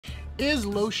Is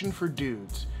lotion for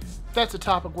dudes? That's a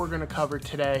topic we're going to cover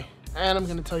today, and I'm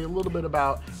going to tell you a little bit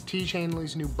about Tiege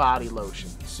Hanley's new body lotion,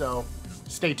 so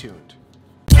stay tuned.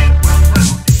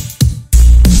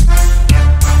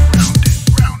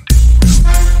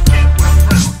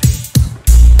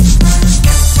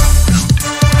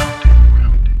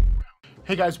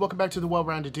 Hey guys, welcome back to The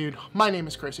Well-Rounded Dude. My name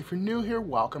is Chris. If you're new here,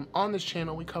 welcome. On this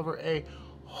channel, we cover a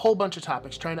whole bunch of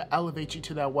topics trying to elevate you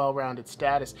to that well-rounded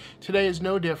status. Today is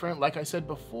no different. Like I said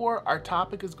before, our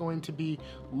topic is going to be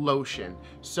lotion.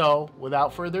 So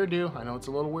without further ado, I know it's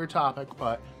a little weird topic,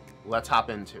 but let's hop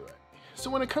into it. So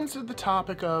when it comes to the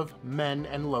topic of men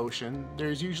and lotion,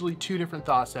 there's usually two different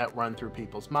thoughts that run through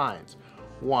people's minds.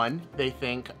 One, they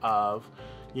think of,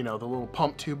 you know, the little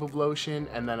pump tube of lotion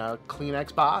and then a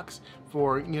Kleenex box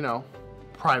for, you know,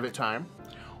 private time.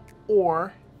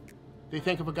 Or they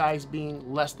think of a guy as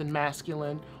being less than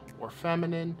masculine or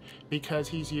feminine because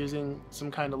he's using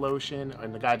some kind of lotion,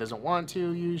 and the guy doesn't want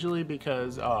to usually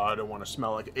because, oh, I don't want to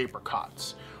smell like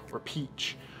apricots or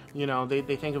peach. You know, they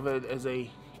think of it as a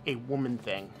woman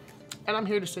thing. And I'm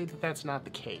here to say that that's not the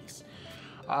case.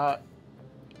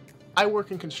 I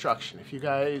work in construction. If you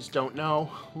guys don't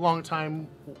know, long-time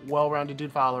well-rounded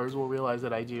dude followers will realize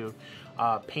that I do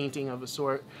painting of a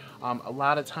sort. A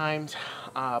lot of times,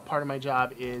 part of my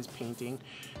job is painting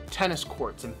tennis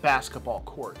courts and basketball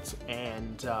courts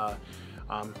and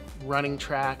running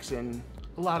tracks and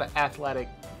a lot of athletic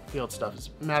field stuff. As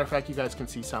a matter of fact, you guys can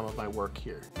see some of my work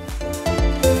here.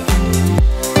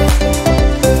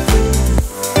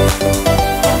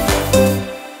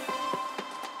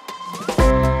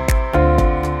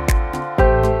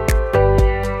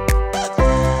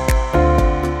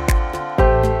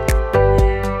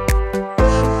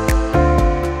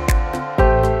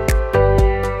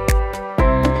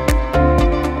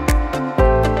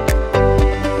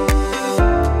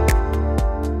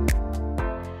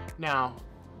 Now,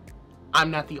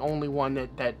 I'm not the only one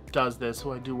that does this,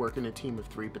 so I do work in a team of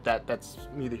 3, but that's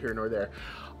neither here nor there.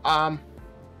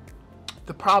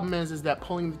 The problem is that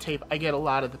pulling the tape, I get a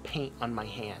lot of the paint on my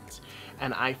hands,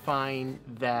 and I find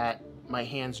that my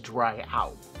hands dry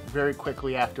out very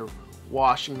quickly after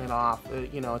washing it off.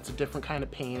 You know, it's a different kind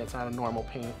of paint, it's not a normal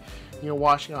paint. You know,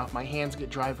 washing it off, my hands get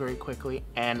dry very quickly,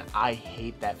 and I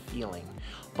hate that feeling.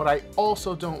 But I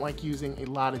also don't like using a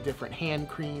lot of different hand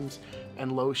creams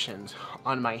and lotions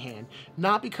on my hand.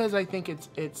 Not because I think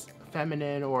it's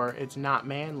feminine or it's not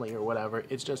manly or whatever,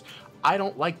 it's just I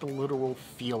don't like the literal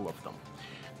feel of them.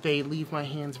 They leave my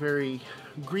hands very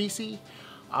greasy.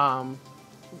 The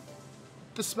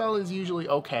smell is usually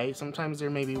okay. Sometimes there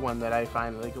may be one that I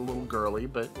find like a little girly,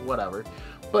 but whatever.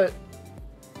 But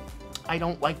I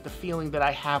don't like the feeling that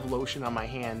I have lotion on my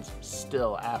hands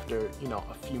still after, you know,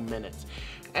 a few minutes.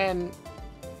 And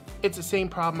it's the same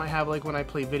problem I have like when I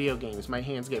play video games. My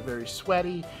hands get very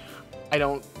sweaty. I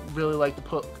don't really like to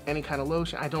put any kind of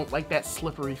lotion. I don't like that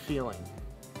slippery feeling.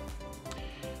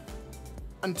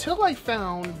 Until I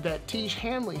found that Tiege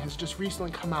Hanley has just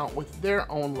recently come out with their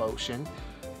own lotion,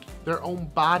 their own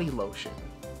body lotion.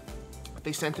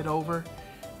 They sent it over.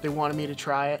 They wanted me to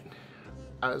try it.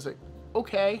 I was like,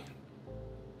 okay.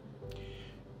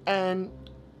 And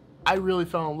I really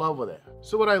fell in love with it.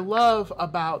 So what I love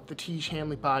about the Tiege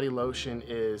Hanley body lotion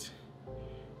is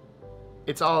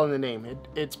it's all in the name.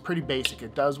 It's pretty basic.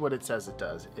 It does what it says it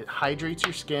does. It hydrates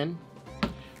your skin.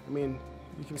 I mean,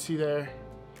 you can see there,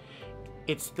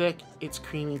 it's thick, it's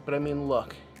creamy, but I mean,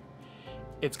 look,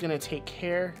 it's gonna take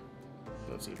care.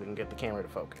 Let's see if we can get the camera to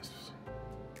focus.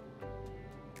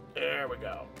 There we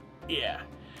go. Yeah.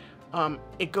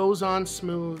 It goes on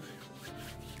smooth.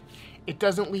 It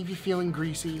doesn't leave you feeling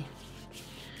greasy.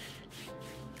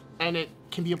 And it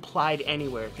can be applied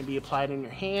anywhere. It can be applied in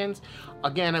your hands.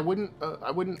 Again, I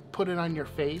wouldn't put it on your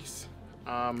face.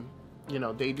 You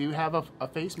know, they do have a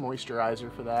face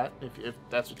moisturizer for that if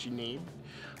that's what you need.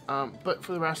 But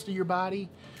for the rest of your body,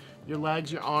 your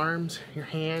legs, your arms, your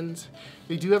hands,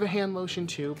 they do have a hand lotion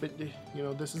too, but you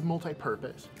know, this is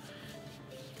multi-purpose.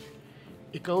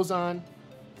 It goes on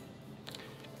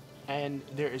and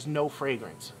there is no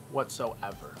fragrance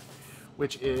whatsoever,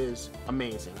 which is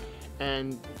amazing.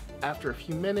 And after a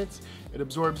few minutes, it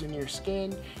absorbs in your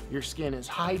skin is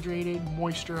hydrated,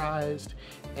 moisturized,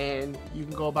 and you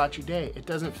can go about your day. It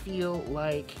doesn't feel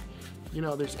like, you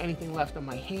know, there's anything left on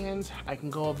my hands. I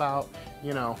can go about,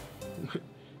 you know,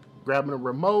 grabbing a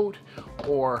remote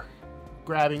or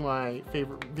grabbing my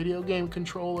favorite video game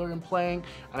controller and playing,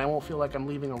 and I won't feel like I'm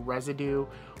leaving a residue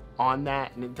on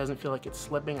that and it doesn't feel like it's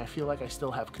slipping. I feel like I still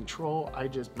have control.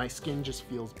 My skin just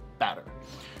feels better.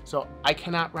 So I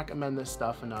cannot recommend this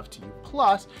stuff enough to you.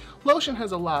 Plus, lotion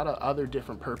has a lot of other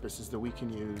different purposes that we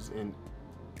can use in,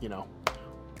 you know,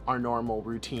 our normal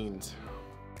routines.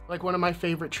 Like one of my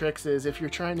favorite tricks is if you're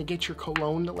trying to get your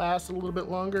cologne to last a little bit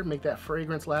longer, make that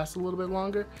fragrance last a little bit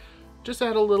longer, just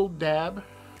add a little dab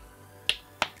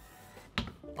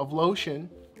of lotion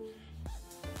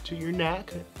to your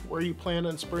neck where you plan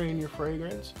on spraying your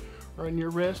fragrance, or on your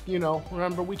wrist. You know,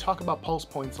 remember we talk about pulse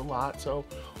points a lot, so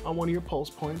on one of your pulse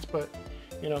points, but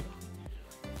you know,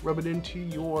 rub it into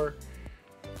your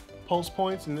pulse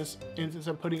points. In this instance,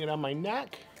 I'm putting it on my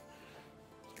neck.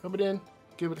 Rub it in,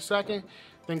 give it a second,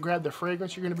 then grab the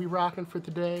fragrance you're gonna be rocking for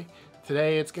today.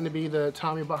 Today it's gonna be the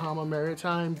Tommy Bahama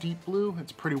Maritime Deep Blue.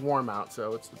 It's pretty warm out,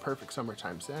 so it's the perfect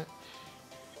summertime scent.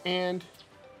 And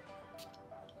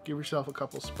give yourself a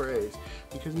couple sprays,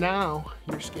 because now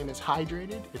your skin is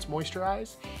hydrated, it's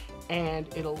moisturized, and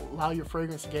it'll allow your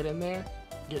fragrance to get in there,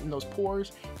 get in those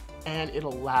pores, and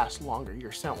it'll last longer.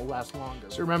 Your scent will last longer.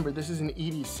 So remember, this is an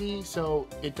EDC, so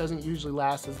it doesn't usually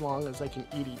last as long as like an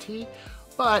EDT,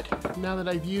 but now that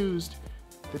I've used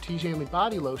the Tiege Hanley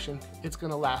body lotion, it's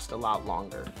gonna last a lot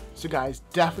longer. So guys,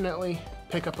 definitely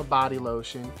pick up a body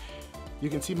lotion. You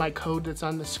can see my code that's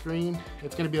on the screen.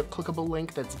 It's gonna be a clickable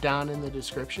link that's down in the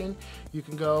description. You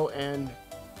can go and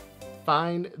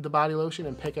find the body lotion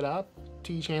and pick it up.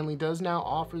 Tiege Hanley does now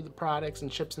offer the products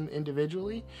and ships them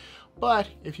individually. But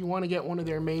if you wanna get one of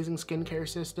their amazing skincare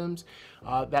systems,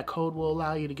 that code will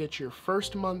allow you to get your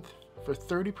first month for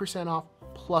 30% off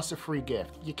plus a free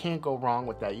gift. You can't go wrong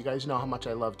with that. You guys know how much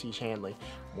I love Tiege Hanley.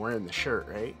 I'm wearing the shirt,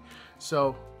 right?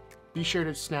 So be sure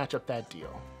to snatch up that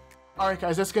deal. Alright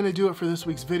guys, that's going to do it for this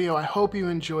week's video. I hope you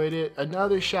enjoyed it.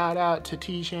 Another shout out to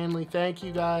Tiege Hanley. Thank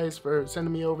you guys for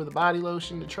sending me over the body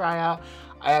lotion to try out.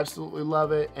 I absolutely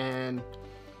love it and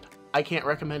I can't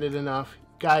recommend it enough.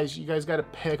 Guys, you guys got to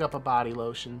pick up a body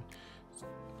lotion.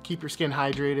 Keep your skin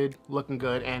hydrated, looking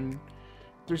good, and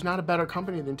there's not a better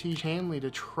company than Tiege Hanley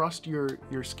to trust your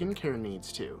skincare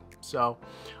needs to. So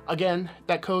again,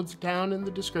 that code's down in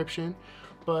the description,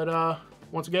 but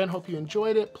once again, hope you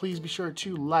enjoyed it. Please be sure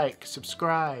to like,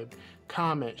 subscribe,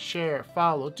 comment, share,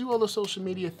 follow, do all the social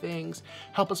media things.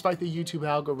 Help us fight the YouTube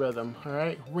algorithm, all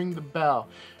right? Ring the bell.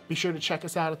 Be sure to check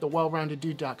us out at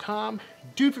thewellroundeddude.com.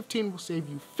 Dude15 will save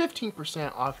you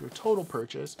 15% off your total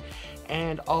purchase.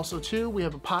 And also too, we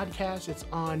have a podcast. It's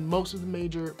on most of the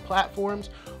major platforms.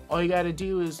 All you gotta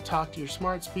do is talk to your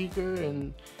smart speaker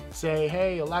and say,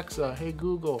 hey Alexa, hey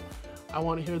Google, I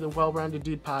wanna hear the Well-Rounded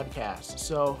Dude podcast.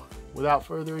 So without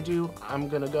further ado, I'm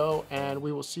gonna go and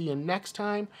we will see you next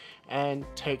time, and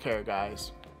take care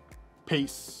guys.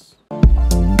 Peace.